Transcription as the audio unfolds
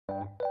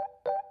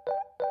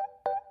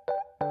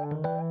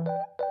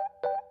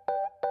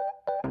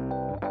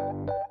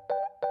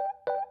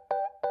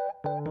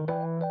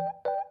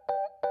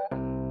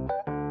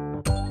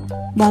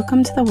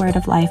Welcome to the Word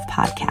of Life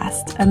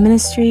podcast, a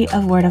ministry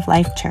of Word of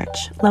Life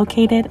Church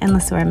located in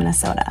Sueur,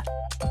 Minnesota.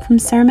 From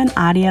sermon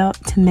audio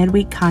to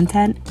midweek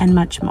content and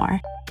much more,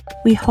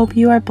 we hope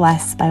you are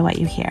blessed by what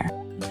you hear.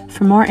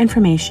 For more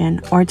information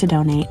or to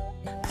donate,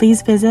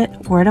 please visit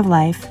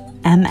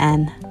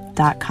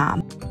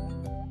wordoflifemn.com.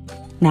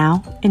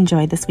 Now,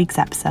 enjoy this week's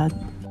episode.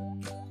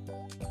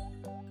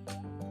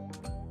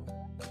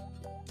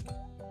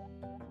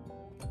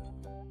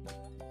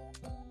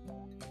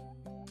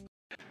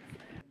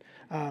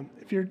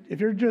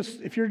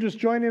 If you're just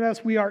joining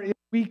us, we are in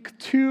week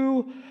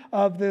 2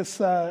 of this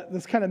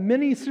kind of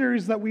mini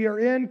series that we are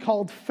in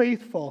called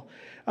Faithful,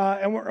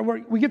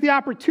 and we get the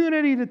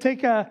opportunity to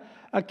take a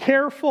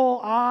careful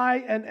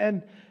eye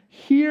and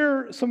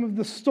hear some of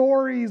the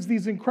stories,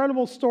 these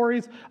incredible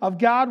stories of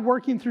God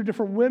working through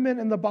different women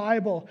in the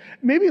Bible.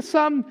 Maybe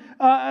some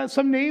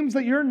names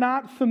that you're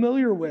not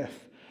familiar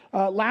with.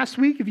 Last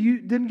week, if you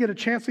didn't get a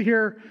chance to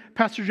hear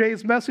Pastor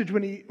Jay's message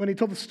when he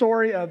told the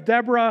story of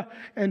Deborah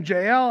and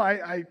Jael,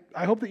 I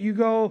hope that you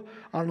go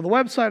onto the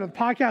website or the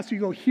podcast, you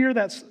go hear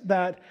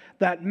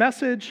that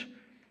message.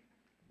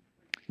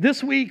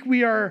 This week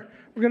we're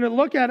going to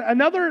look at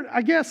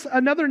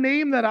another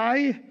name that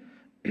I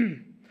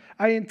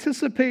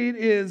anticipate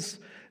is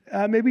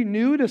maybe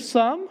new to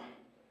some.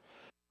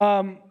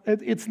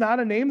 It's not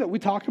a name that we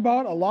talk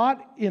about a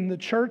lot in the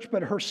church,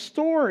 but her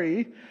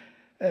story,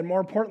 and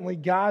more importantly,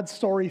 God's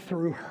story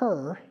through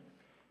her,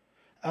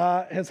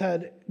 has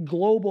had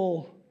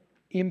global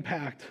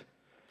impact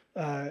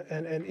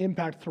and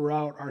impact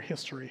throughout our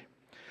history.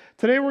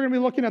 Today we're going to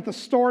be looking at the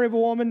story of a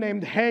woman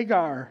named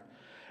Hagar.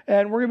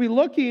 And we're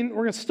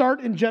going to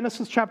start in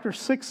Genesis chapter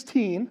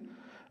 16.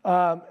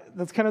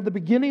 That's kind of the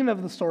beginning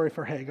of the story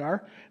for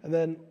Hagar. And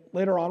then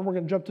later on, we're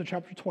going to jump to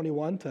chapter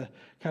 21 to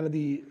kind of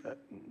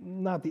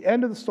not the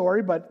end of the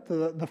story, but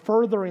the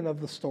furthering of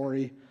the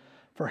story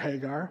for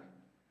Hagar.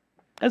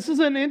 This is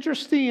an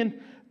interesting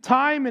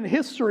time in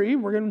history.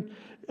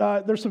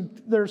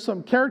 There's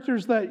some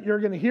characters that you're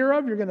going to hear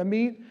of. You're going to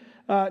meet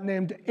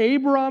named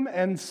Abram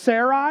and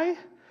Sarai.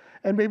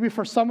 And maybe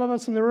for some of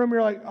us in the room,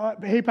 you're like,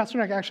 hey, Pastor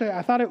Nick, actually,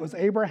 I thought it was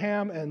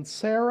Abraham and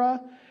Sarah.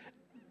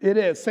 It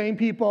is. Same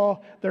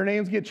people. Their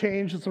names get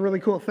changed. It's a really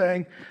cool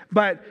thing.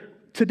 But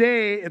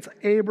today, it's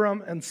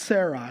Abram and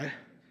Sarai.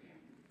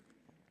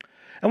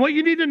 And what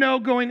you need to know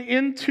going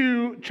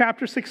into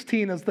chapter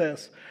 16 is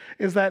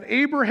that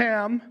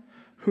Abraham,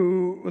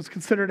 who was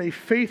considered a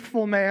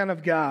faithful man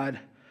of God,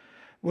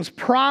 was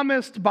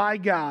promised by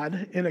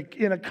God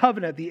in a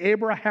covenant, the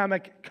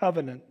Abrahamic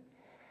covenant,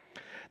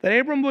 that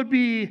Abram would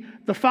be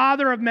the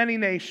father of many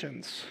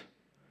nations,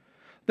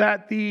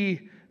 that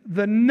the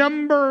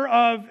number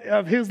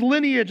of his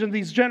lineage and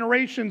these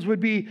generations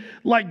would be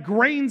like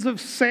grains of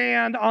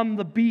sand on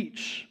the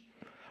beach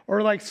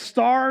or like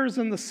stars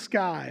in the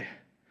sky.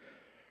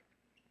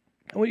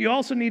 And what you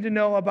also need to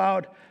know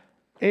about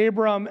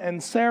Abram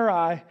and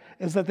Sarai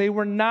is that they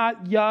were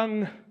not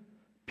young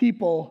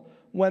people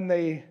when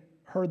they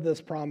heard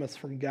this promise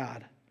from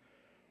God.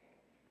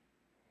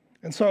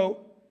 And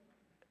so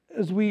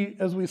as we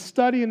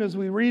study and as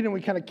we read and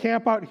we kind of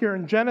camp out here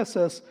in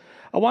Genesis,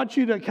 I want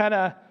you to kind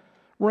of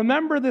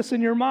remember this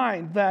in your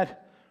mind,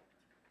 that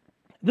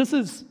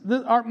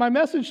my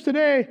message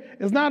today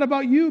is not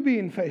about you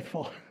being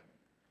faithful.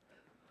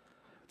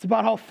 It's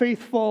about how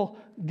faithful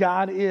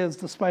God is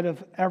despite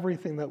of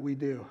everything that we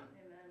do.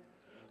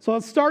 So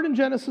let's start in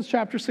Genesis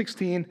chapter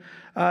 16,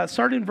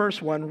 start in verse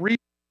 1, read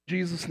in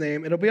Jesus'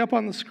 name. It'll be up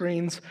on the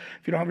screens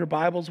if you don't have your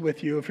Bibles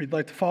with you, if you'd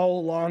like to follow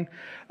along.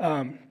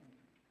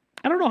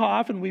 I don't know how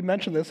often we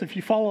mention this. If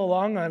you follow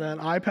along on an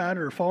iPad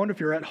or a phone, if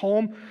you're at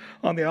home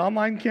on the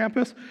online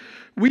campus,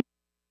 we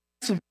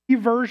have a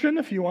version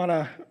if you want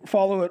to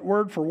follow it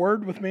word for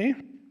word with me.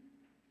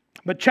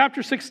 But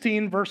chapter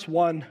 16, verse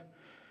 1,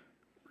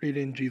 read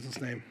in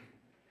Jesus' name.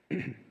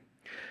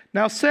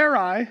 Now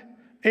Sarai,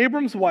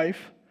 Abram's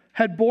wife,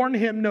 had borne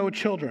him no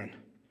children.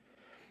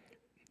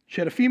 She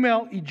had a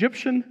female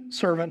Egyptian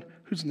servant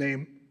whose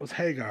name was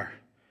Hagar.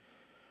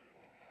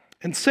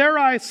 And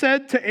Sarai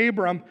said to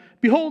Abram,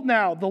 "Behold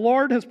now, the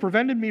Lord has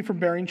prevented me from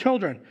bearing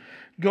children.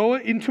 Go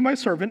into my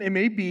servant, it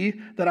may be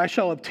that I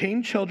shall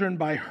obtain children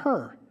by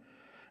her."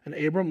 And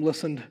Abram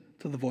listened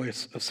to the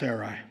voice of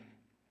Sarai.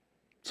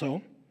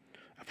 So,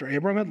 after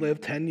Abram had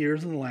lived 10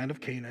 years in the land of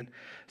Canaan,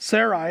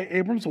 Sarai,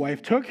 Abram's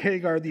wife, took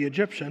Hagar the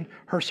Egyptian,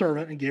 her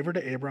servant, and gave her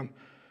to Abram,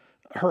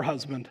 her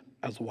husband,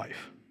 as a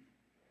wife.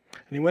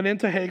 And he went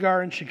into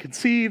Hagar, and she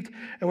conceived.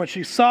 And when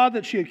she saw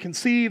that she had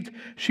conceived,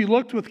 she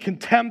looked with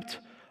contempt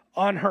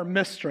on her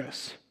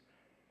mistress.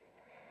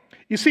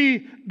 You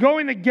see,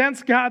 going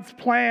against God's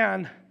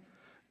plan,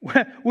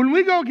 when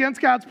we go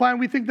against God's plan,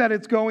 we think that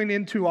it's going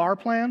into our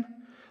plan.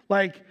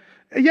 Like,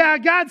 yeah,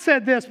 God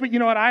said this, but you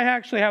know what? I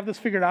actually have this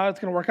figured out. It's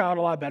going to work out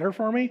a lot better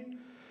for me.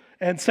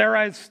 And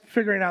Sarai's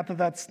figuring out that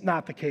that's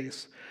not the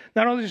case.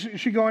 Not only is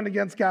she going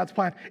against God's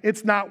plan,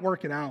 it's not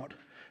working out.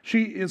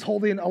 She is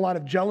holding a lot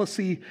of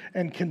jealousy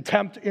and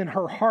contempt in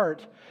her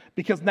heart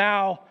because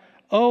now,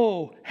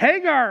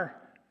 Hagar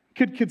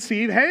could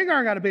conceive.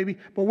 Hagar got a baby,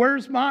 but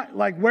where's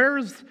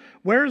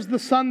the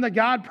son that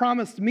God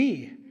promised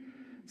me?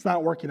 It's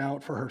not working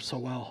out for her so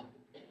well.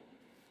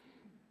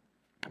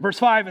 Verse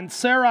 5, and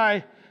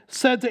Sarai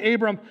said to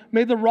Abram,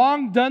 may the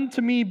wrong done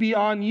to me be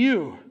on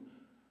you.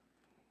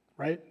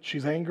 Right?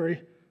 She's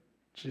angry.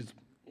 She's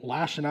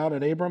lashing out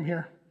at Abram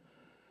here.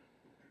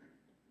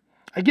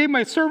 I gave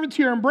my servant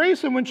to your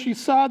embrace, and when she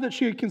saw that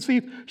she had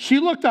conceived, she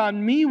looked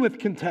on me with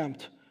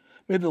contempt.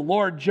 May the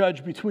Lord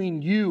judge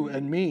between you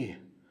and me.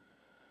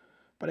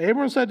 But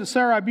Abram said to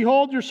Sarai,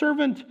 behold, your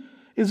servant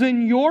is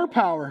in your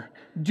power.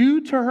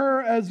 Do to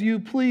her as you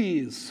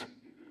please.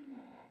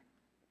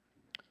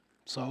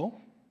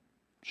 So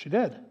she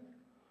did.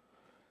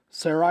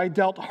 Sarai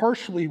dealt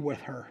harshly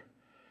with her,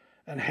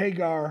 and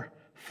Hagar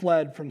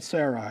fled from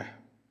Sarai.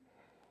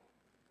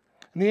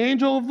 And the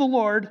angel of the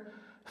Lord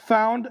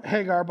found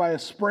Hagar by a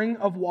spring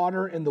of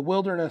water in the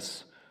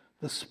wilderness,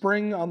 the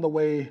spring on the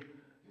way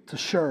to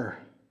Sueur.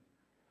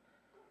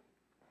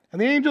 And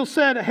the angel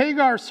said,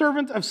 Hagar,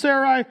 servant of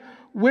Sarai,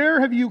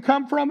 where have you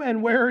come from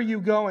and where are you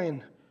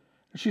going?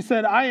 And she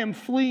said, I am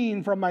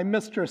fleeing from my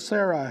mistress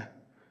Sarai.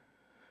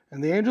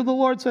 And the angel of the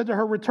Lord said to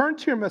her, return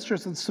to your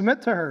mistress and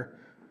submit to her.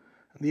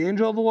 And the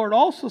angel of the Lord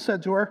also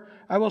said to her,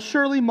 I will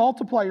surely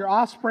multiply your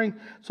offspring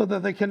so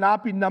that they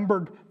cannot be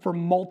numbered for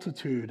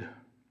multitude.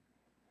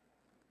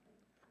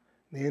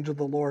 The angel of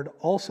the Lord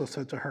also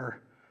said to her,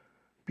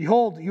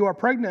 behold, you are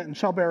pregnant and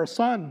shall bear a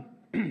son.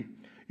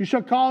 You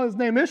shall call his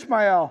name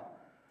Ishmael,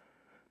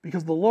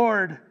 because the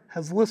Lord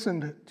has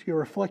listened to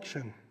your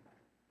affliction.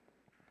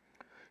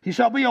 He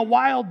shall be a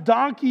wild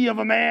donkey of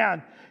a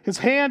man, his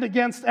hand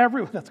against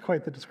everyone. That's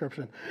quite the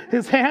description.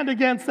 His hand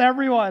against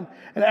everyone,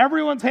 and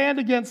everyone's hand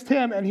against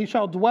him, and he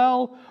shall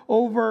dwell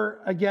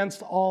over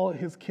against all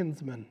his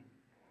kinsmen.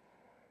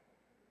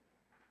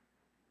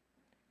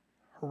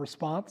 Her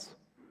response?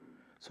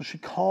 So she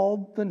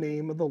called the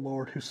name of the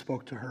Lord who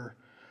spoke to her.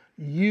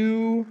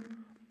 You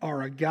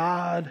are a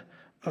God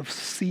of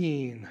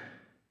seeing.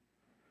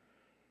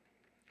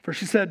 For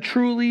she said,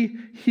 truly,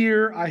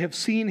 here I have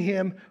seen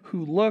him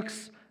who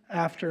looks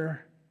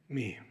after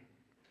me.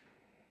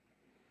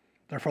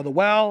 Therefore the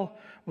well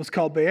was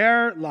called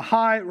Be'er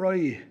Lahai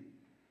Roi.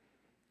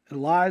 It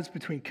lies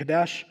between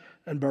Kadesh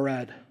and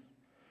Bered.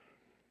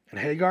 And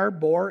Hagar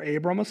bore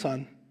Abram a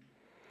son,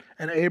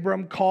 and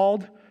Abram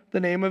called the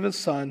name of his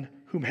son,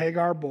 whom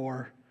Hagar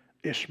bore,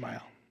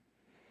 Ishmael.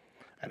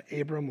 And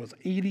Abram was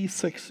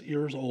 86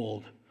 years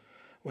old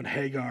when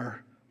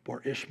Hagar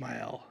bore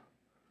Ishmael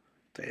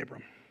to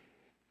Abram.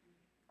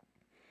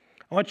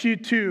 I want you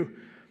to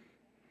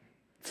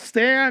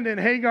stand in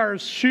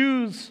Hagar's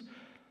shoes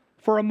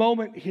for a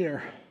moment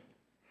here.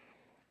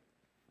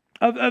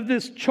 Of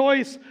this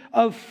choice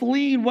of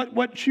fleeing,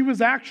 what she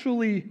was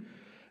actually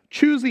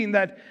choosing,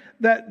 that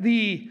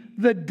the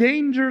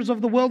dangers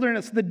of the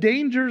wilderness, the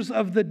dangers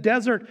of the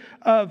desert,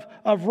 of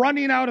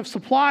running out of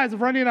supplies,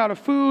 of running out of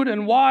food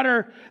and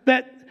water,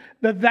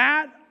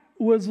 that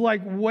was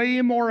like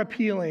way more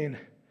appealing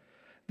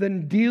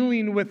than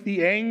dealing with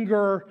the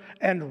anger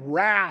and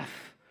wrath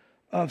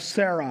of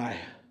Sarai.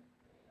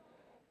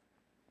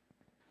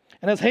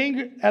 And as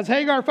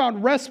Hagar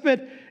found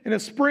respite in a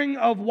spring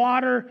of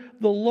water,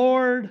 the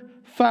Lord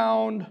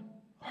found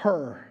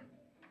her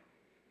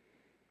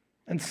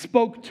and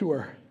spoke to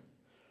her.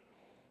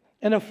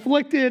 An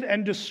afflicted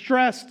and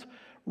distressed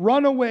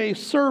runaway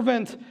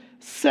servant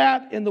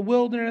sat in the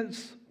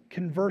wilderness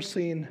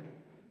conversing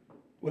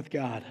with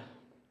God.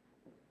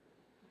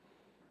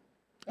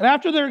 And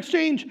after their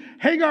exchange,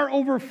 Hagar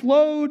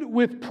overflowed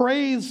with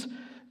praise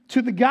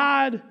to the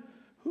God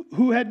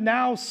who had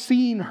now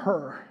seen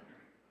her.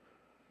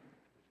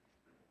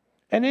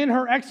 And in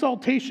her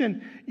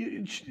exaltation,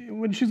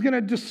 when she's going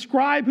to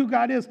describe who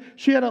God is,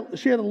 she had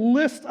a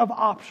list of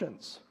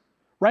options,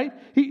 right?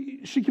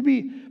 She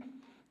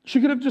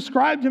could have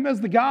described him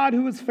as the God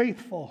who is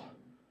faithful,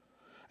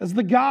 as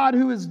the God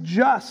who is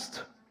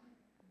just,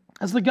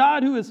 as the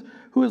God who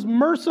is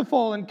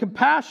merciful and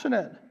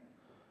compassionate.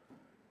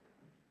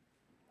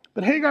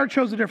 But Hagar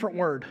chose a different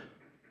word.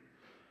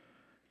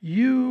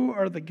 You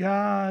are the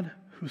God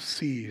who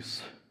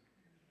sees.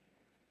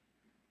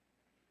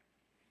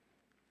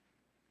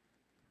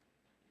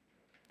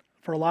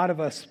 For a lot of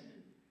us,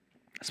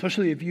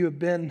 especially if you've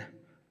been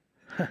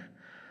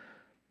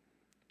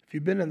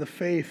in the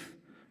faith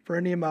for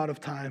any amount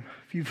of time,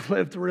 if you've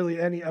lived really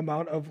any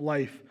amount of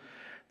life,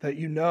 that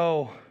you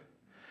know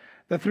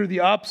that through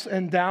the ups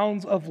and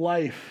downs of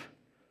life,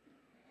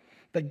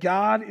 that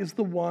God is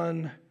the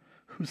one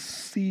who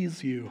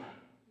sees you.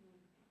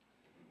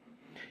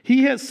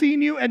 He has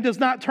seen you and does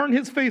not turn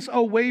his face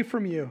away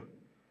from you.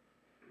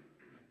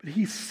 But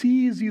he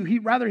sees you.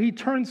 He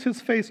turns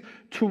his face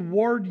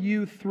toward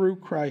you through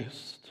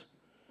Christ.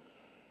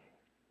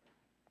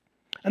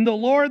 And the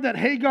Lord that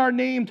Hagar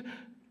named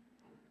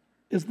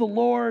is the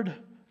Lord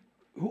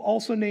who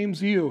also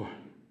names you,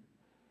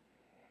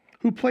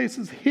 who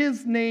places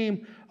his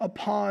name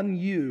upon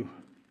you.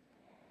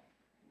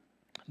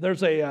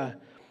 There's a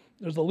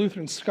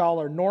Lutheran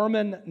scholar,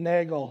 Norman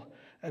Nagel,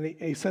 and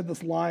he said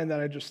this line that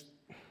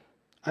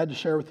I had to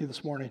share with you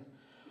this morning.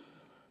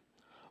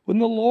 When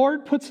the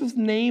Lord puts his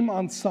name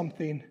on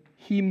something,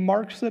 he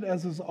marks it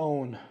as his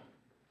own.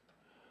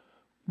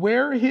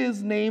 Where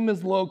his name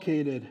is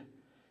located,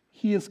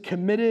 he is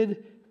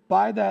committed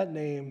by that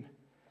name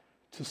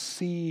to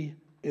see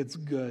its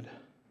good.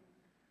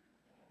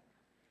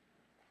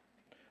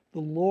 The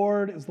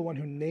Lord is the one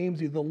who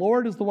names you. The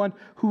Lord is the one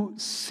who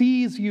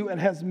sees you and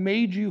has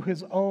made you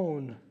his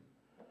own.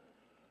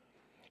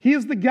 He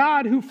is the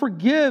God who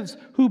forgives,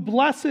 who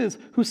blesses,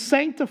 who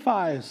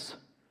sanctifies.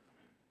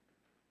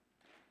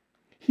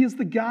 He is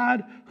the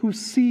God who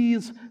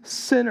sees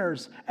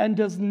sinners and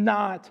does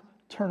not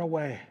turn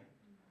away.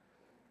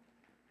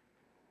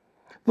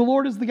 The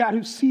Lord is the God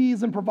who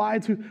sees and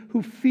provides,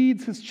 who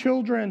feeds his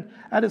children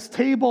at his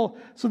table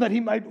so that he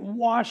might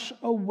wash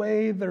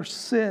away their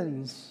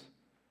sins.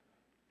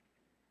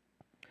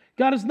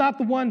 God is not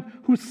the one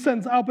who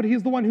sends out, but he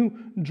is the one who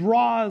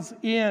draws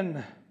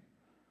in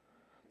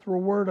through a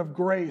word of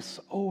grace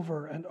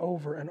over and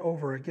over and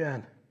over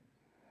again.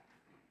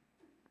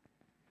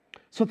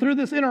 So through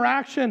this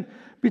interaction,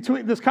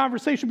 this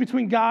conversation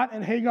between God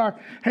and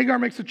Hagar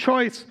makes a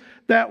choice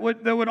that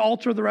would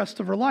alter the rest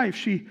of her life.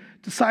 She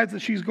decides that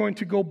she's going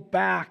to go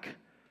back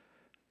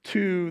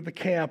to the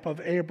camp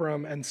of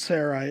Abram and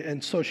Sarai,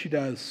 and so she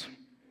does.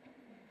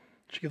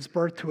 She gives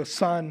birth to a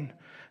son.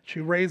 She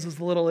raises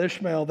the little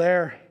Ishmael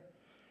there.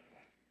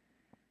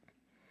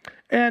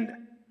 And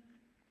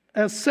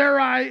as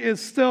Sarai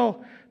is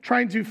still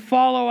trying to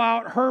follow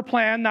out her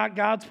plan, not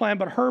God's plan,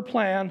 but her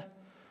plan,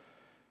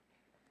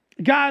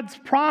 God's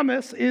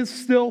promise is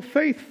still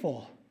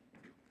faithful.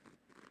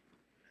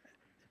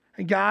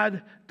 And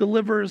God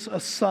delivers a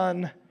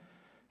son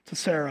to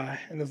Sarai,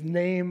 and his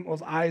name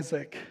was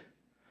Isaac.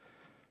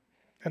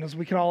 And as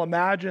we can all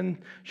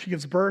imagine, she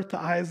gives birth to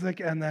Isaac,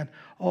 and then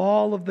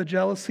all of the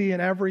jealousy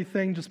and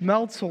everything just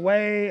melts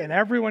away, and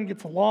everyone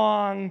gets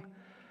along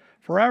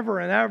forever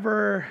and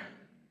ever.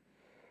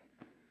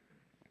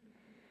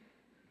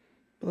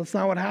 But that's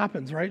not what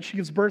happens, right? She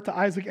gives birth to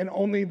Isaac, and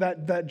only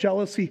that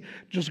jealousy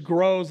just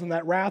grows, and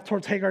that wrath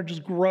towards Hagar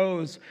just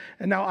grows.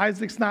 And now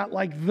Isaac's not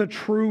like the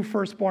true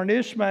firstborn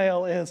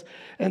Ishmael is,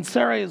 and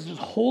Sarai is just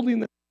holding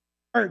the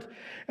heart.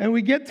 And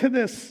we get to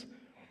this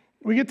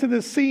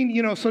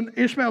scene, so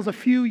Ishmael's a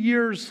few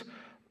years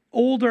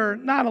older,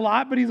 not a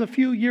lot, but he's a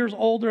few years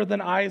older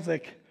than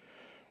Isaac.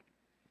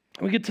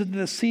 We get to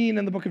this scene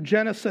in the book of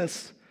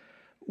Genesis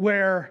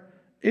where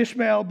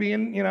Ishmael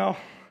being,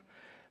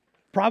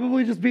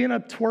 probably just being a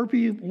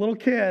twerpy little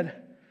kid,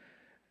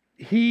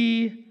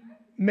 he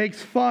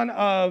makes fun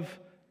of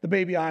the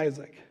baby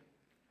Isaac.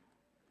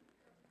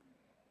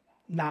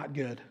 Not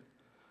good.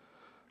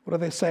 What do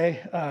they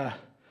say?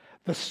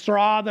 The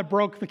straw that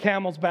broke the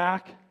camel's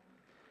back.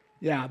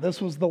 Yeah,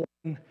 this was the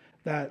one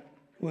that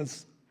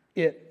was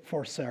it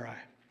for Sarai.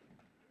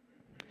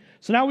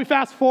 So now we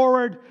fast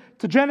forward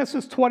to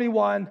Genesis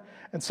 21,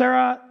 and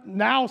Sarai,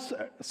 now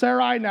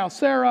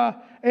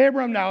Sarah,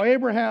 Abram, now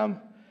Abraham.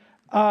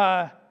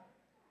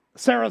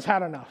 Sarah's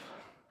had enough.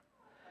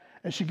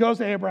 And she goes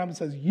to Abraham and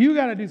says, you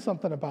got to do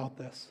something about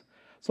this.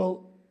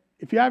 So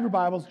if you have your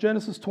Bibles,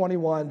 Genesis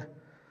 21,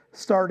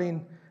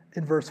 starting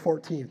in verse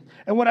 14.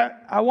 And what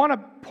I want to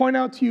point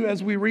out to you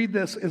as we read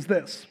this is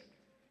this.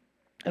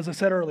 As I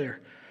said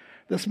earlier,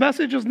 this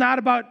message is not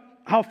about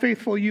how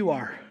faithful you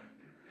are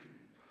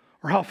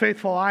or how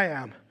faithful I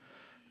am.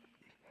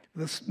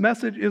 This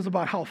message is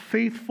about how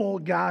faithful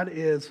God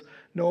is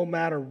no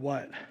matter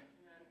what.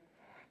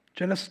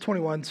 Genesis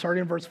 21,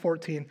 starting in verse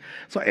 14.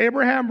 So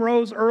Abraham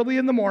rose early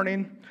in the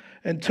morning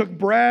and took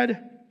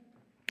bread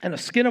and a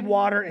skin of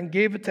water and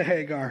gave it to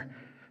Hagar,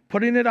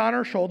 putting it on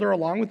her shoulder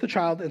along with the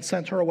child, and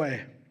sent her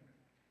away.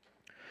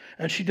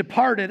 And she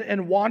departed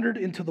and wandered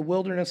into the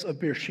wilderness of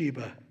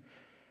Beersheba.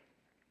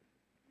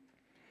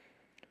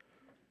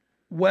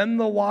 When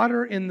the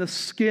water in the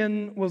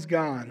skin was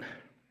gone,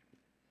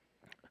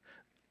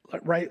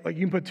 right? Like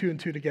you can put two and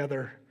two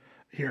together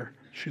here.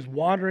 She's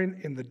wandering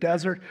in the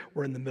desert.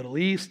 We're in the Middle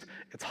East.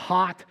 It's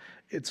hot,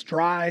 it's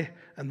dry,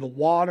 and the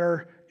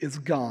water is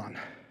gone.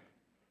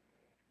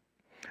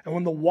 And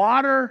when the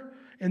water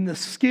in the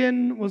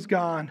skin was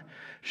gone,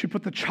 she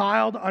put the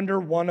child under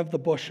one of the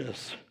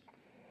bushes.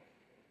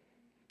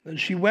 Then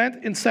she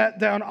went and sat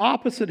down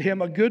opposite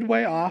him a good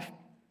way off,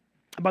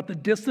 about the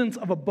distance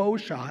of a bow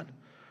shot.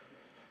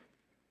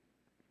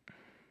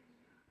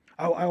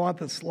 I want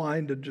this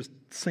line to just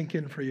sink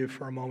in for you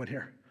for a moment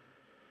here.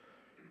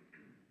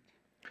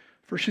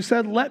 For she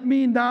said, let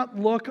me not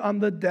look on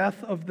the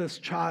death of this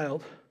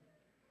child.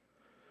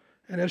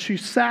 And as she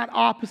sat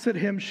opposite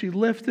him, she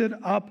lifted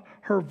up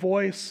her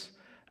voice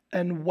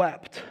and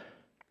wept.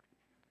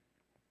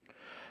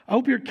 I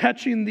hope you're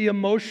catching the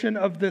emotion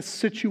of this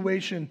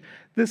situation.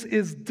 This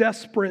is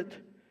desperate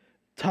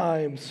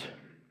times.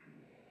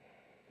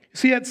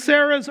 See, at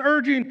Sarah's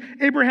urging,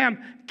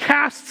 Abraham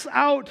casts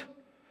out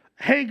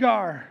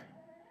Hagar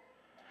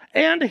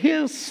and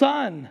his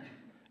son,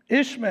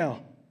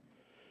 Ishmael,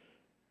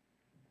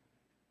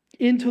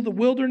 into the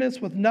wilderness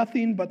with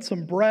nothing but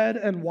some bread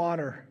and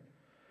water.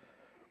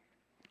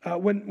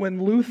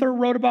 When Luther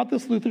wrote about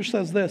this, Luther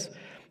says this: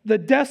 the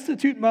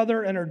destitute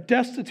mother and her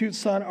destitute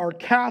son are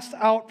cast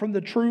out from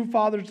the true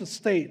father's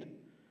estate,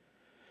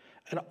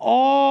 and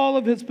all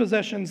of his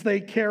possessions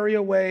they carry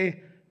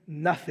away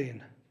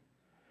nothing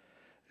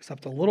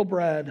except a little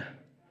bread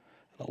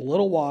and a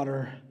little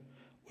water,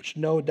 which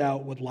no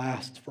doubt would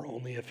last for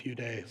only a few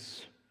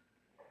days.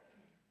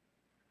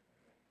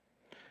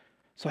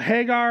 So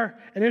Hagar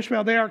and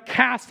Ishmael, they are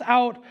cast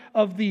out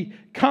of the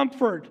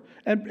comfort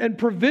and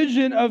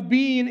provision of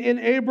being in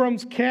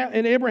Abraham's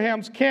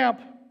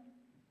camp,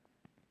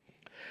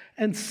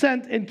 and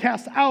sent and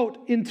cast out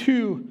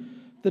into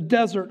the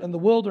desert and the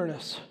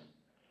wilderness.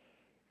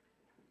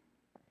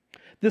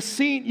 This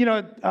scene,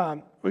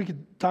 we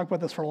could talk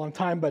about this for a long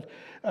time, but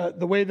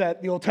the way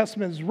that the Old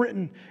Testament is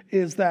written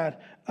is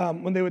that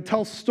when they would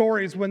tell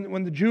stories,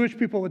 when the Jewish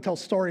people would tell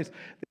stories,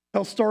 they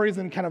tell stories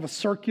in kind of a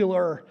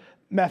circular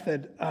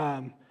method.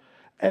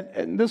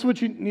 And this is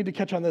what you need to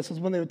catch on this, is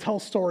when they would tell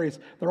stories,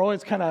 they're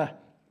always kind of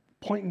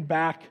pointing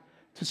back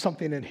to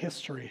something in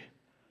history.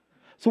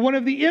 So one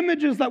of the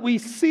images that we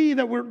see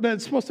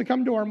that's supposed to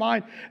come to our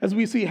mind as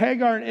we see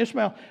Hagar and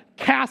Ishmael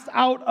cast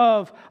out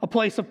of a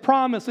place of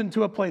promise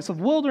into a place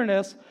of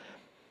wilderness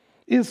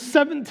is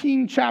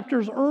 17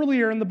 chapters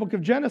earlier in the book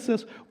of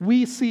Genesis.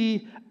 We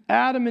see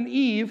Adam and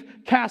Eve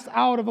cast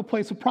out of a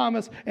place of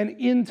promise and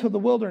into the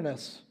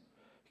wilderness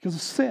because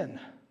of sin.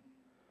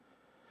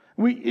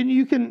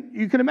 You can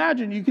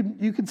imagine,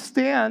 you could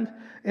stand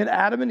in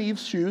Adam and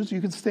Eve's shoes, you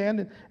could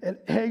stand in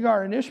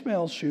Hagar and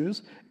Ishmael's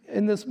shoes,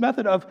 in this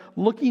method of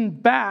looking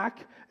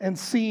back and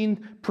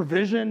seeing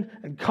provision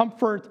and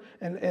comfort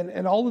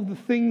and all of the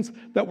things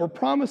that were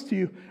promised to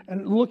you,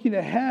 and looking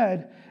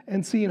ahead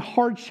and seeing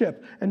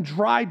hardship and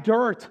dry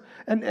dirt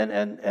and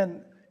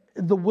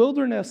the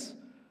wilderness,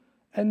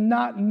 and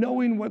not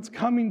knowing what's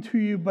coming to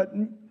you, but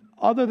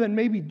other than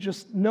maybe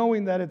just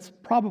knowing that it's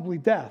probably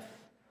death.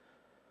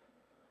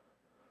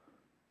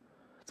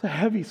 It's a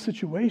heavy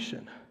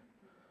situation.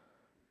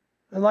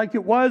 And like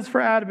it was for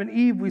Adam and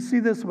Eve, we see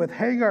this with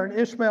Hagar and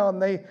Ishmael,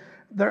 and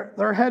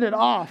they're headed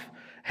off.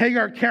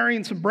 Hagar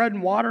carrying some bread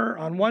and water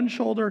on one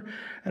shoulder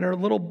and her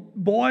little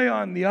boy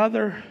on the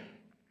other.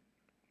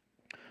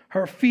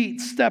 Her feet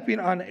stepping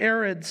on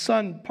arid,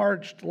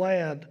 sun-parched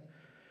land.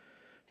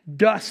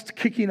 Dust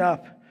kicking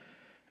up,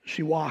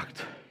 she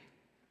walked.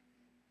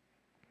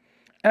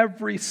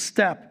 Every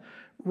step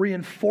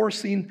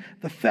reinforcing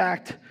the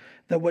fact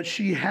that what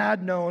she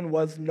had known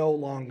was no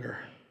longer.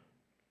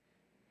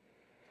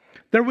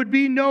 There would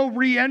be no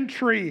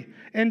re-entry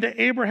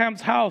into Abraham's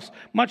house.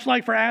 Much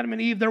like for Adam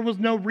and Eve, there was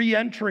no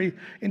re-entry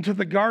into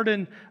the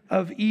Garden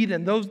of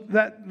Eden.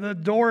 The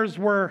doors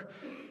were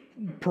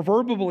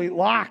proverbially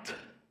locked.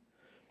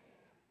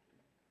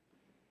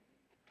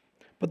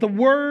 But the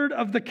word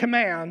of the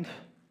command,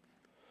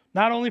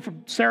 not only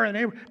from Sarah and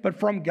Abraham, but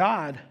from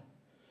God,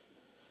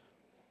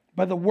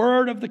 by the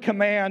word of the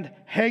command,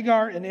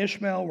 Hagar and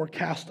Ishmael were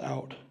cast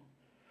out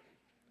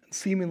and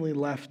seemingly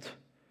left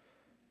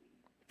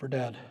for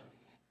dead.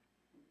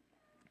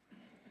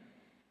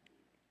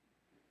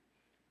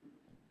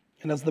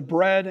 And as the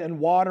bread and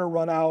water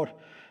run out,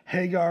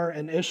 Hagar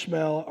and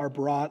Ishmael are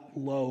brought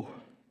low.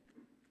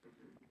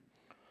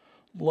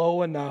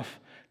 Low enough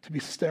to be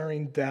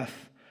staring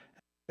death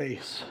in the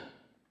face.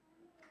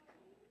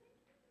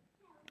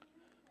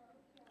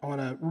 I want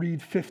to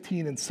read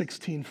 15 and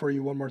 16 for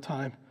you one more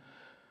time.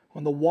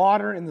 When the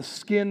water in the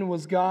skin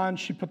was gone,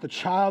 she put the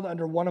child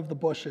under one of the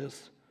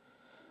bushes.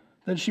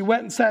 Then she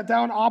went and sat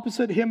down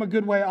opposite him a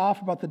good way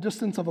off, about the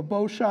distance of a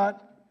bow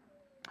shot.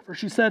 For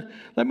she said,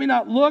 "Let me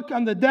not look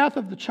on the death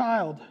of the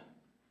child."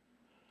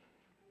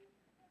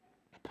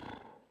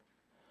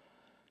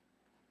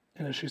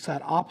 And as she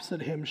sat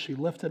opposite him, she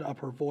lifted up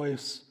her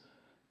voice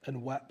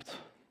and wept.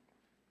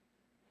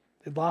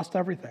 They'd lost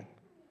everything.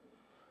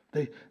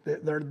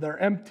 They're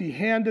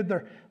empty-handed.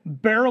 They're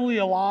barely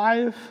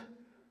alive.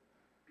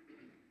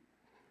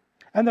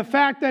 And the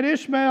fact that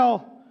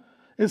Ishmael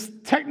is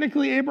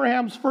technically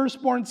Abraham's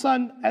firstborn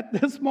son at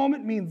this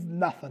moment means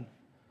nothing.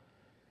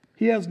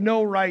 He has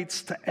no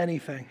rights to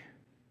anything.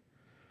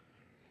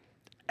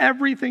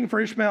 Everything for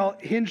Ishmael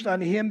hinged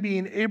on him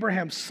being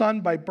Abraham's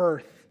son by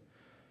birth.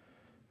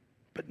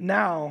 But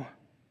now,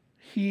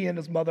 he and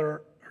his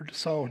mother are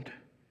disowned.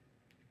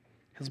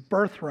 His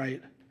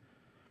birthright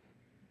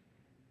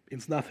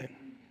means nothing.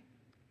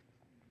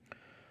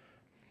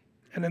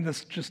 And in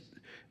this just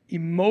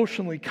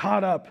emotionally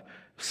caught up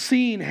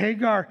scene,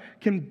 Hagar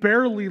can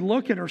barely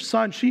look at her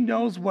son. She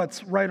knows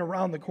what's right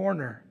around the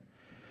corner.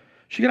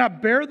 She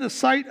cannot bear the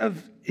sight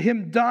of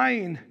him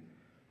dying.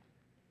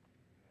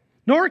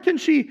 Nor can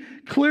she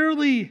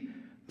clearly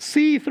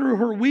see through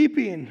her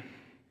weeping.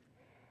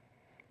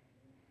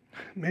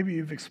 Maybe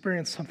you've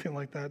experienced something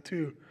like that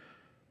too.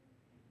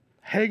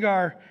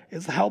 Hagar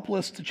is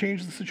helpless to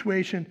change the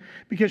situation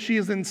because she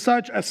is in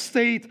such a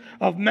state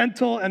of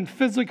mental and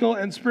physical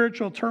and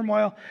spiritual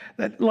turmoil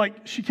that,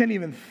 she can't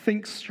even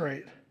think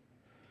straight.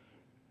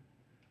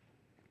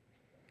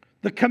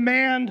 The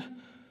command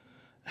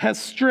has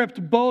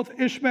stripped both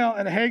Ishmael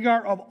and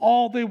Hagar of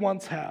all they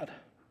once had.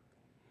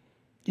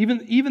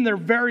 Even their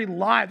very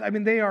lives.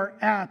 They are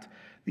at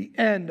the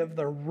end of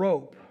their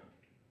rope.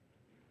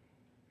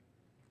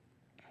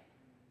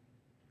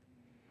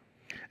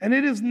 And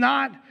it's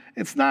not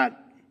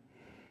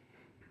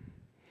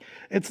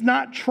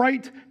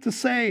trite to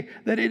say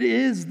that it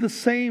is the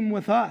same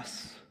with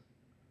us.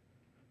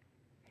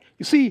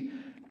 You see,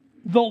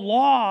 the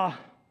law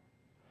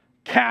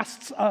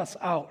casts us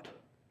out.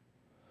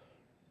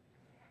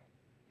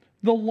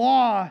 The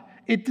law,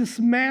 it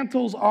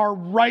dismantles our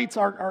rights,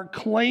 our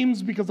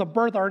claims because of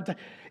birth.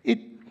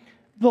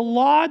 The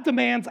law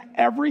demands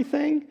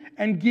everything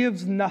and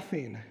gives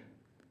nothing.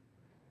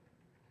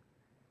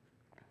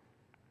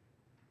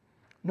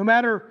 No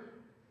matter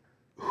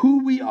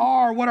who we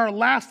are, what our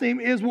last name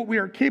is, what we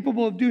are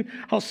capable of doing,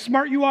 how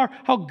smart you are,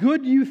 how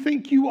good you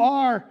think you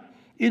are,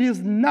 it is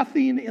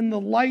nothing in the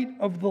light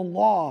of the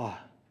law.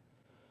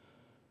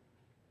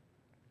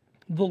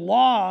 The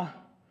law,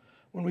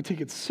 when we take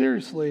it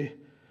seriously,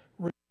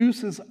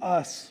 reduces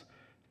us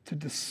to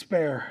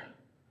despair,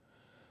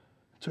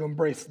 to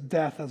embrace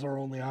death as our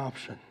only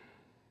option.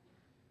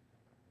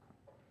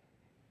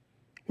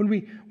 When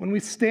we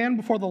stand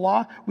before the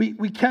law,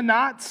 we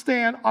cannot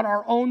stand on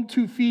our own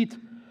 2 feet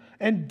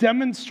and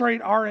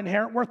demonstrate our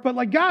inherent worth. But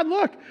God,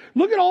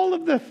 look at all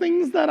of the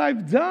things that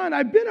I've done.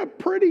 I've been a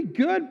pretty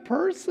good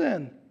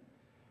person.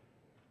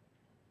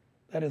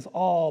 That is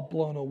all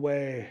blown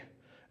away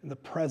in the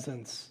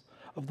presence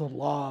of the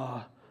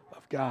law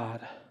of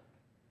God.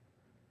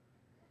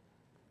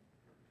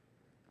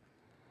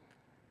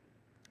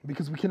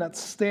 Because we cannot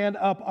stand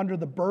up under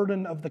the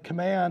burden of the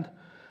command.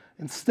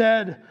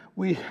 Instead,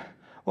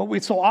 what we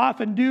so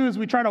often do is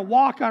we try to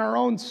walk on our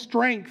own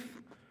strength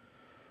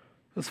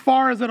as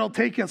far as it'll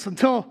take us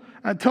until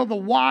the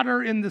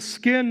water in the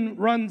skin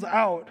runs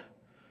out.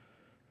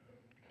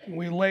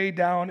 We lay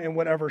down in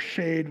whatever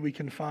shade we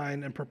can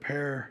find and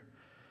prepare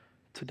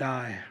to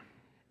die.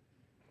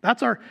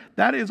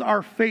 That is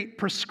our fate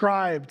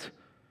prescribed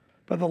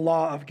by the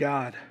law of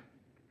God.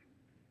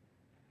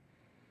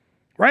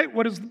 Right?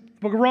 What does the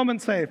book of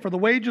Romans say? For the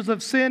wages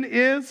of sin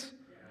is...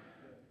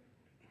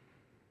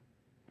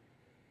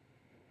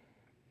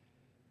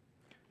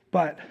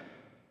 But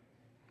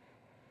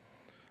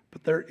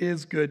there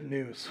is good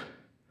news.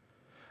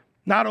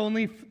 Not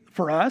only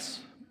for us,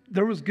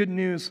 there was good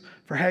news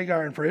for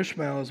Hagar and for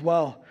Ishmael as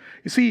well.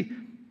 You see,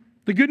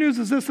 the good news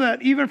is this,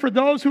 that even for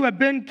those who have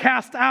been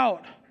cast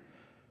out,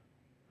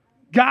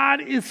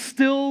 God is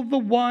still the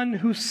one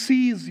who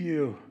sees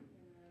you.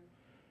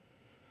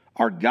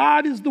 Our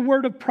God is the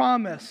word of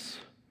promise.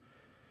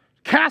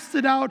 Cast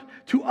it out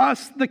to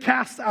us, the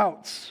cast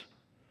outs,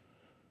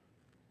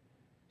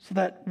 so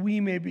that we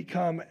may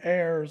become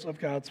heirs of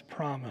God's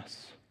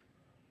promise.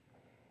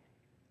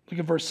 Look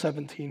at verse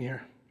 17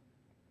 here.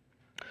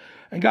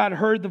 And God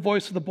heard the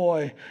voice of the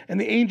boy, and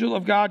the angel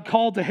of God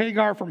called to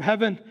Hagar from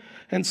heaven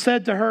and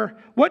said to her,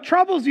 "What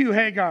troubles you,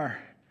 Hagar?"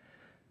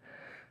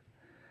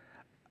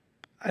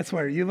 I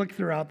swear, you look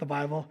throughout the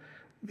Bible,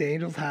 the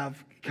angels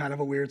have kind of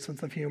a weird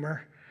sense of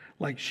humor.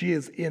 She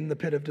is in the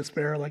pit of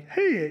despair,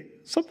 hey,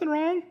 something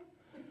wrong?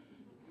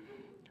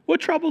 What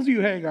troubles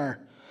you, Hagar?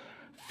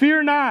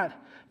 Fear not,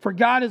 for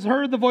God has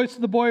heard the voice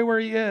of the boy where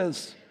he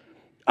is.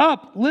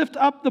 Up, lift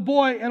up the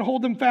boy and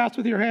hold him fast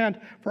with your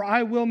hand, for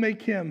I will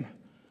make him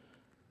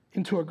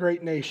into a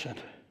great nation.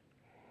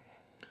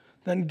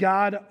 Then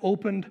God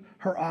opened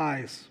her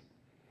eyes.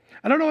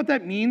 I don't know what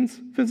that means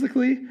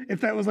physically,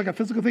 if that was a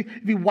physical thing,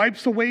 if he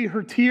wipes away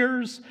her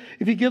tears,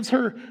 if he gives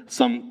her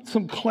some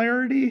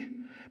clarity.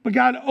 But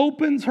God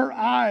opens her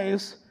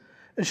eyes,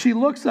 and she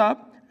looks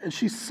up, and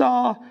she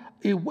saw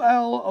a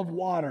well of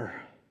water.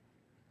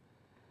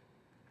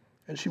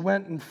 And she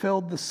went and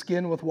filled the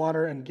skin with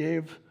water and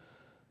gave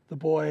the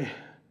boy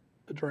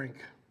a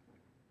drink.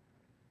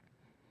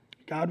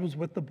 God was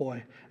with the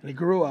boy, and he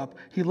grew up.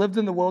 He lived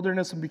in the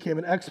wilderness and became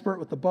an expert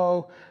with the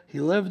bow. He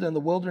lived in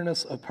the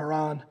wilderness of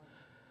Paran,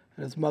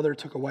 and his mother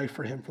took a wife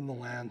for him from the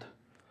land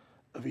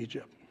of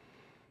Egypt.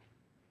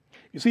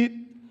 You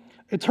see,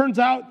 it turns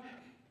out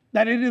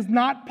that it is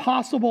not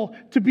possible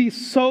to be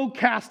so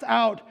cast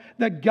out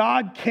that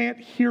God can't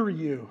hear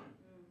you.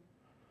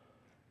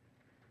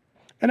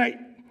 And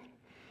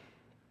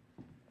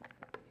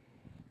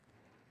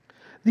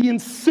the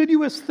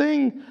insidious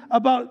thing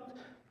about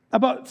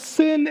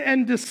sin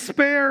and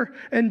despair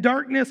and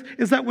darkness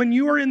is that when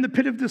you are in the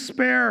pit of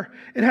despair,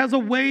 it has a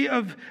way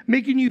of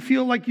making you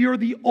feel like you're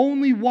the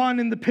only one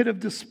in the pit of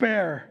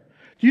despair.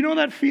 Do you know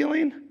that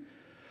feeling?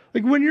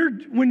 When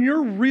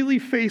you're really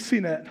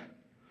facing it,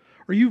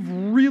 or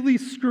you've really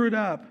screwed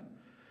up,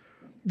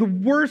 the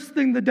worst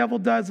thing the devil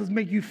does is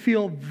make you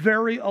feel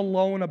very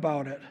alone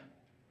about it.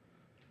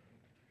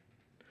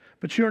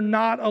 But you're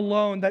not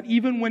alone, that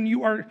even when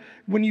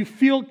you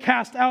feel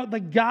cast out,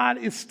 that God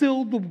is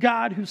still the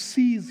God who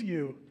sees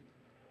you.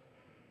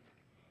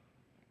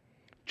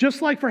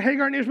 Just like for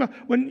Hagar and Ishmael,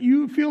 when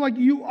you feel like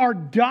you are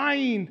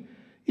dying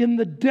in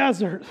the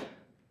desert,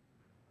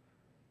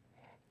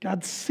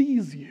 God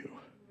sees you.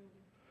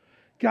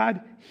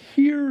 God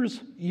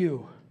hears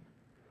you.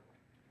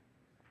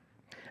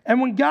 And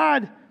when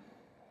God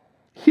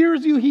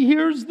hears you, he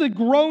hears the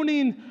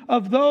groaning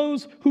of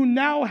those who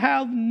now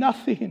have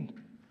nothing.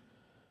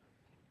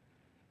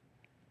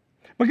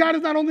 But God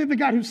is not only the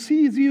God who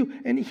sees you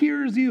and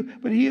hears you,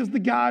 but he is the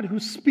God who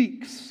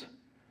speaks.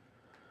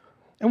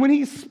 And when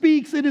he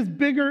speaks, it is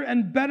bigger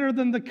and better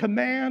than the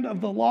command of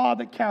the law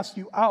that casts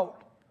you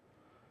out.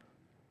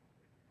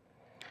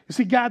 You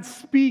see, God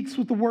speaks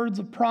with the words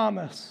of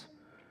promise.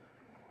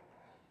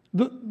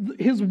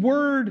 His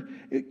word,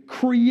 it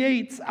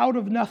creates out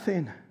of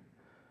nothing.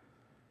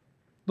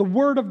 The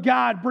word of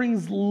God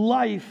brings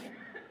life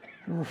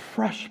and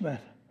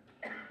refreshment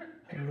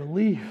and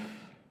relief.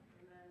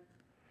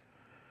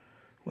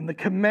 Where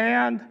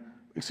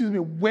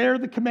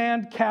the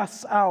command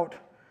casts out,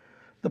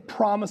 the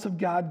promise of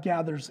God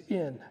gathers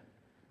in.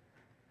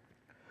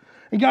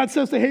 And God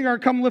says to Hagar,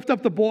 come lift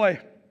up the boy.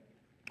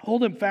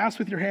 Hold him fast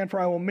with your hand, for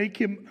I will make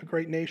him a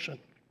great nation.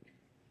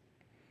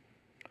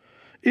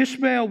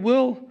 Ishmael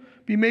will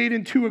be made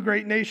into a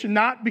great nation,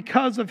 not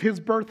because of his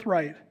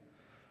birthright.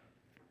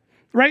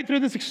 Right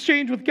through this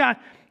exchange with God,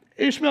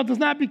 Ishmael does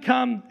not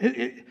become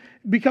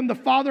the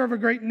father of a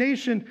great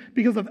nation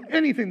because of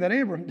anything that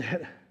Abram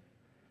did.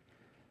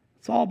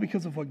 It's all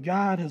because of what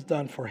God has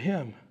done for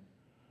him.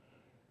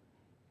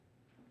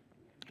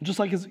 Just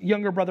like his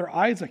younger brother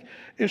Isaac,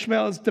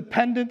 Ishmael is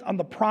dependent on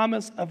the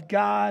promise of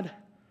God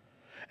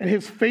and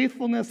his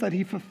faithfulness that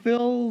he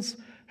fulfills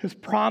his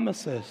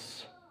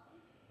promises.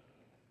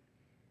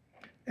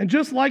 And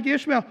just like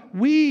Ishmael,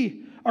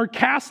 we are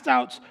cast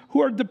outs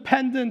who are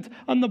dependent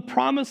on the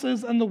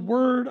promises and the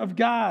word of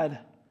God.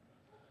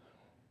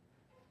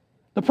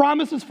 The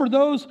promises for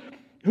those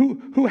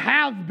who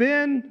have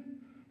been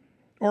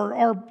or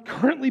are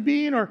currently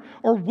being or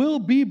will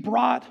be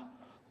brought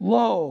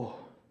low.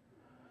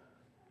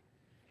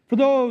 For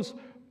those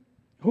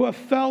who have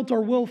felt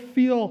or will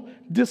feel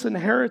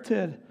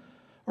disinherited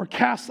or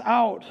cast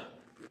out.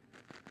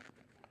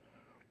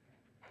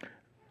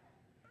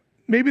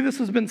 Maybe this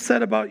has been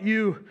said about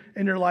you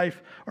in your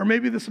life, or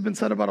maybe this has been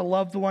said about a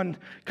loved one,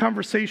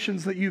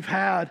 conversations that you've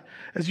had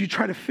as you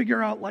try to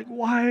figure out, like,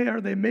 why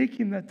are they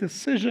making that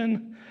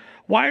decision?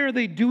 Why are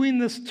they doing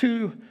this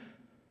to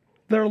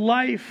their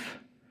life?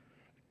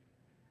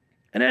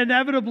 And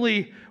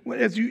inevitably,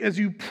 as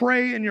you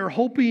pray and you're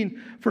hoping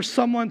for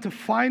someone to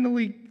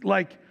finally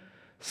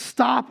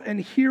stop and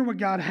hear what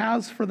God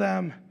has for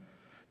them,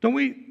 don't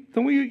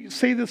we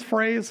say this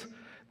phrase?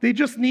 They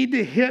just need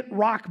to hit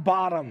rock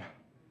bottom.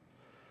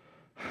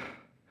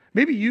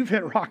 Maybe you've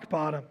hit rock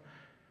bottom.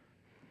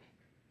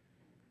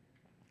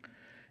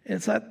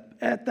 It's at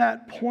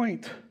that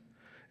point,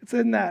 it's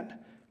in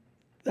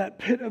that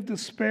pit of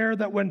despair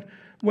that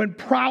when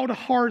proud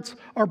hearts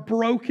are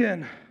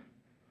broken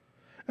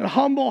and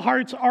humble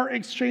hearts are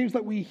exchanged,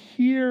 that we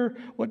hear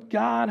what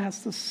God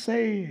has to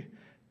say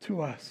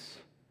to us.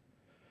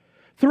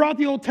 Throughout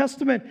the Old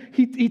Testament,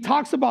 he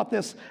talks about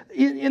this.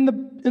 In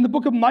the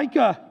book of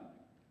Micah.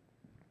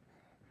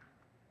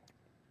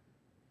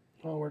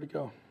 Oh, where'd it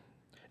go?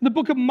 In the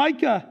book of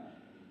Micah,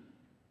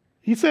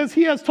 he says,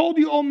 he has told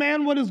you, O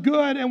man, what is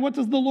good, and what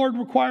does the Lord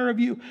require of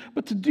you,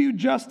 but to do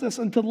justice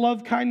and to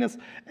love kindness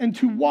and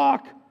to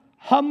walk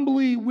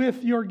humbly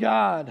with your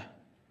God.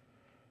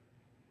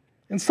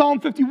 In Psalm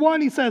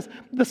 51, he says,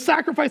 the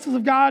sacrifices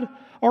of God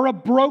are a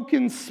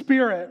broken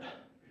spirit,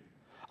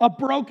 a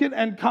broken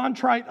and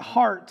contrite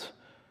heart.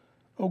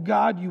 O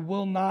God, you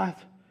will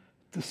not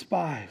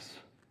despise.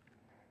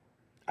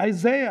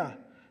 Isaiah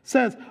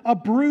says, a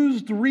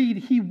bruised reed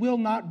he will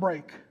not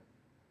break,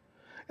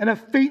 and a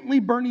faintly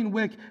burning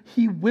wick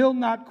he will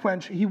not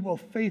quench. He will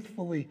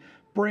faithfully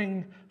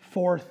bring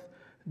forth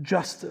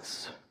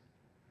justice.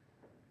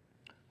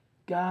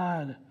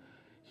 God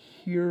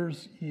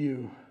hears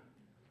you.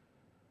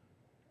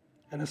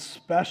 And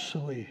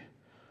especially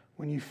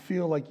when you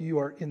feel like you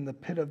are in the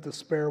pit of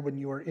despair, when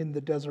you are in the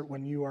desert,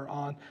 when you are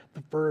on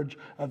the verge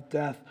of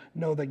death,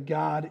 know that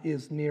God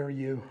is near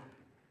you.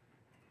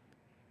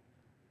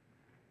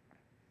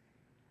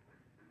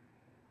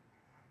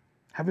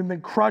 Having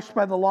been crushed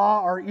by the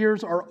law, our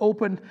ears are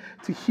opened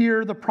to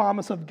hear the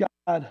promise of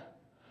God.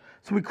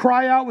 So we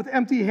cry out with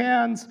empty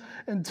hands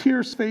and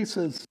tears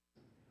faces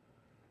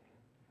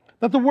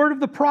that the word of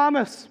the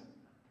promise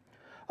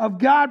of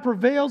God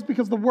prevails,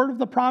 because the word of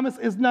the promise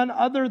is none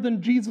other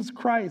than Jesus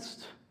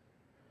Christ,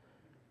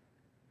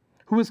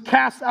 who was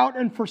cast out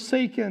and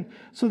forsaken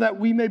so that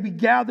we may be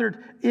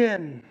gathered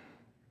in.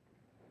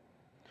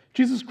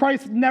 Jesus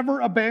Christ never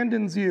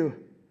abandons you,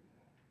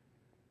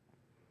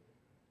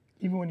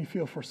 even when you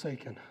feel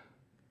forsaken.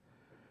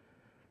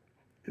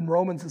 In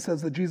Romans, it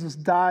says that Jesus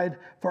died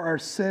for our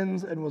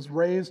sins and was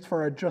raised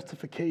for our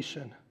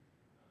justification.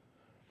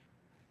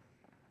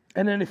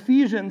 And in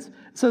Ephesians,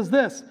 it says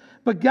this,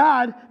 but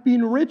God,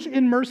 being rich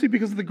in mercy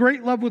because of the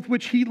great love with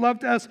which he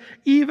loved us,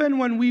 even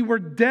when we were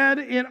dead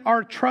in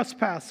our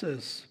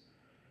trespasses,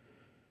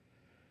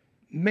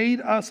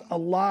 made us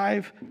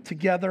alive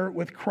together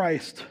with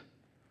Christ.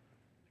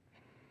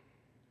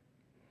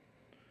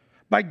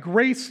 By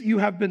grace you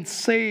have been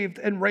saved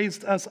and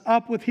raised us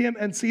up with him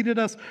and seated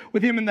us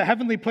with him in the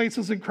heavenly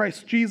places in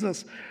Christ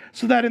Jesus,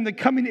 so that in the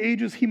coming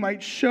ages he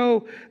might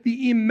show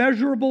the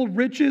immeasurable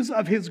riches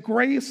of his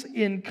grace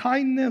in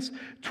kindness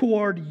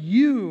toward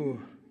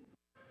you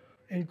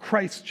in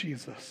Christ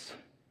Jesus.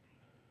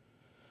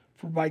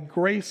 For by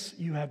grace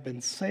you have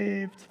been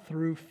saved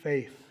through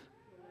faith.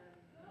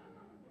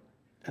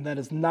 And that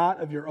is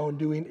not of your own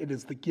doing, it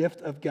is the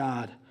gift of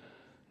God,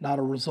 not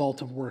a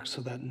result of works,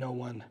 so that no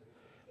one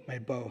may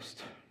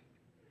boast.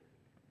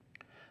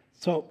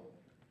 So,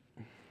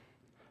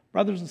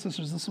 brothers and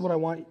sisters, this is what I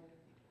want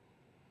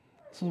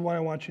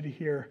you to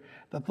hear,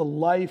 that the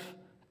life,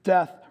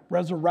 death,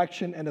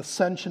 resurrection, and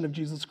ascension of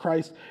Jesus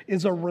Christ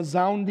is a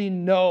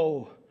resounding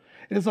no.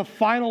 It is a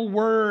final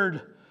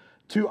word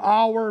to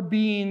our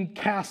being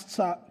cast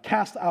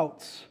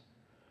outs.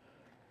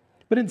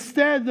 But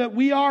instead that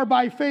we are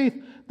by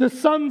faith the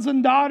sons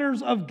and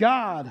daughters of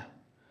God,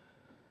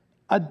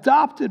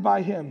 adopted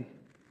by him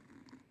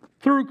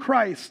through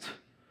Christ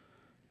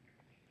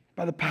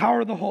by the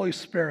power of the Holy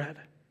Spirit.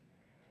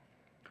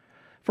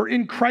 For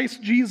in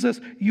Christ Jesus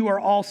you are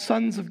all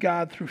sons of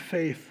God through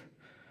faith.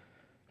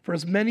 For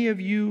as many of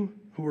you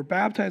who were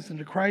baptized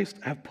into Christ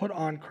have put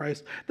on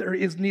Christ. There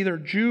is neither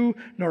Jew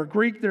nor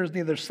Greek, there is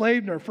neither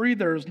slave nor free,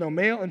 there is no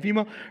male and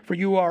female, for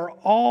you are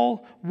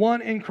all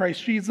one in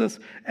Christ Jesus.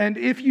 And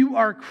if you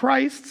are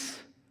Christ's,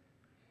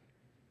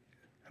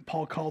 and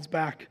Paul calls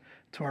back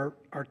to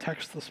our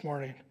text this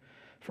morning,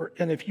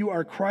 and if you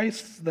are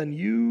Christ's, then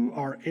you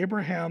are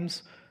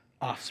Abraham's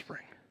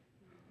offspring,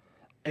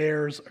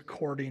 heirs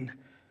according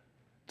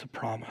to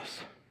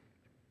promise.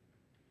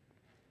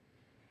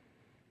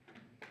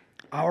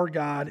 Our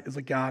God is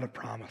a God of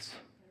promise.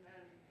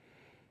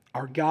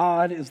 Our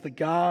God is the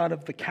God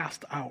of the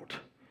cast out.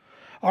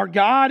 Our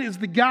God is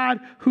the God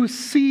who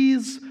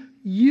sees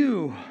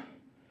you.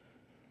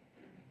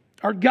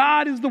 Our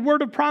God is the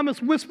word of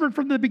promise whispered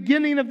from the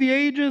beginning of the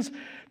ages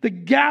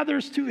that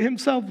gathers to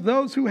himself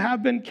those who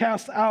have been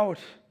cast out.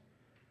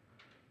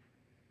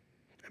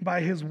 And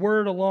by his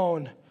word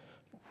alone,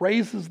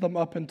 raises them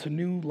up into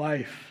new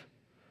life,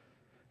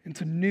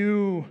 into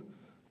new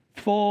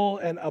full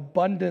and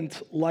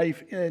abundant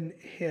life in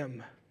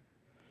him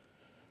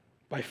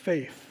by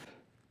faith,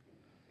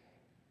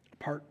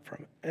 apart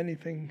from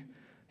anything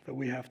that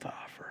we have to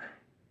offer.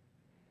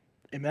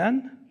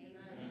 Amen?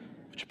 Amen.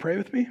 Would you pray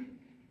with me?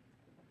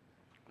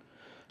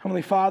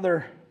 Heavenly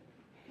Father,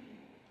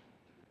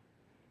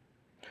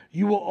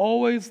 you will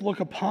always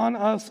look upon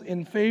us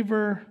in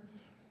favor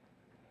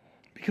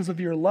because of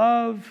your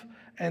love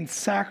and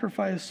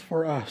sacrifice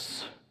for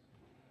us.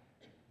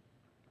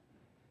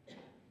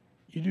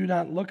 You do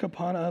not look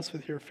upon us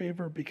with your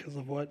favor because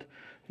of what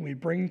we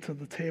bring to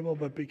the table,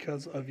 but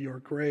because of your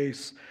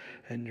grace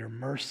and your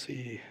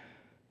mercy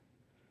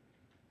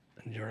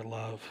and your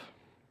love.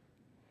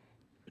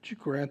 Would you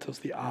grant us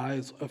the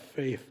eyes of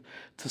faith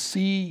to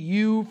see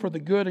you for the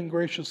good and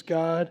gracious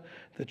God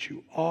that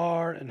you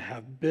are and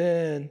have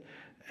been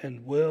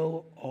and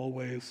will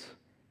always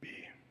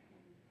be.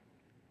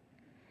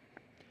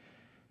 I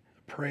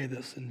pray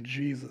this in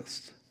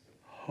Jesus'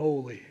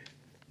 holy,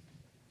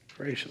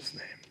 gracious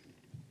name.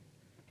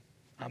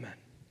 Amen.